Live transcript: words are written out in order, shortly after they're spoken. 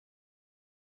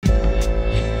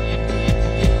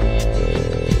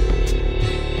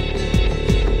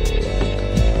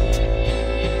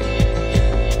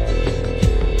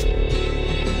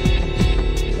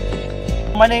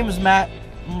my name is Matt.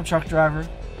 I'm a truck driver.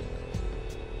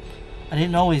 I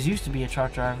didn't always used to be a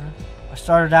truck driver. I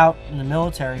started out in the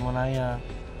military when I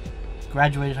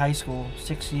graduated high school.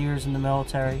 6 years in the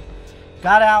military.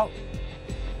 Got out.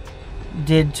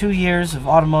 Did 2 years of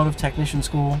automotive technician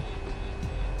school.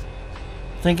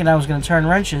 Thinking I was going to turn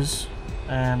wrenches.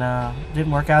 And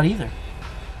didn't work out either.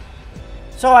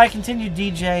 So I continued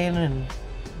DJing and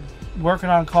working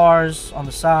on cars on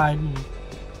the side.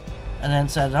 And then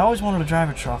said, I always wanted to drive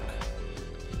a truck.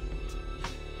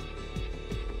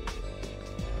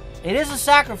 It is a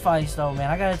sacrifice, though, man.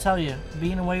 I gotta tell you,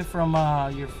 being away from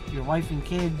your wife and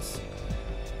kids,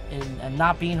 and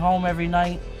not being home every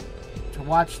night to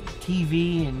watch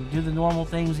TV and do the normal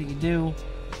things that you do,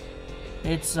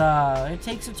 it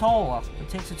takes a toll. It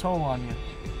takes a toll on you,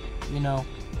 you know.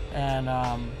 And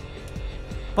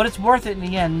but it's worth it in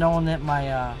the end, knowing that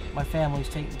my family's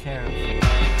taken care of.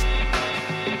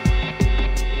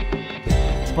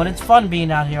 But it's fun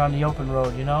being out here on the open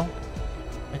road, you know.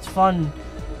 It's fun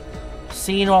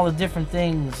seeing all the different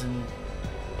things and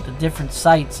the different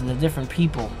sights and the different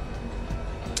people.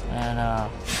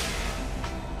 And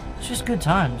it's just good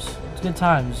times. It's good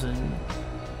times. And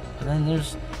then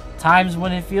there's times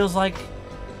when it feels like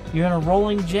you're in a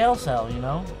rolling jail cell, you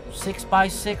know.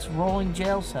 6x6 rolling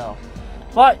jail cell.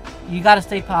 But you gotta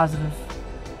stay positive.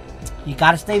 You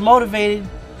gotta stay motivated.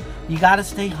 You gotta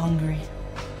stay hungry.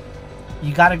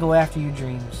 You gotta go after your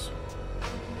dreams.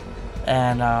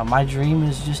 And my dream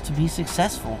is just to be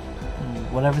successful,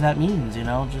 and whatever that means, you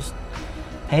know. Just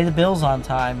pay the bills on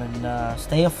time and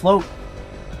stay afloat.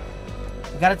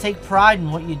 You gotta take pride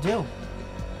in what you do.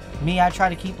 Me, I try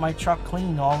to keep my truck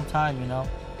clean all the time, you know.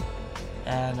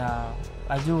 And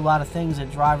I do a lot of things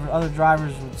that other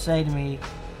drivers would say to me,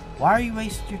 why are you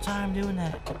wasting your time doing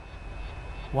that?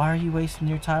 Why are you wasting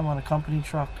your time on a company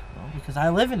truck? Well, because I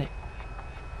live in it.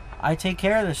 I take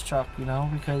care of this truck, you know,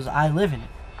 because I live in it.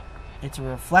 It's a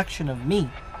reflection of me.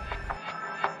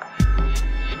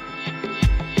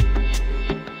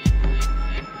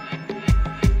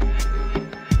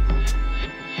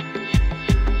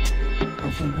 I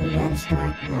think we gotta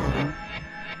start now.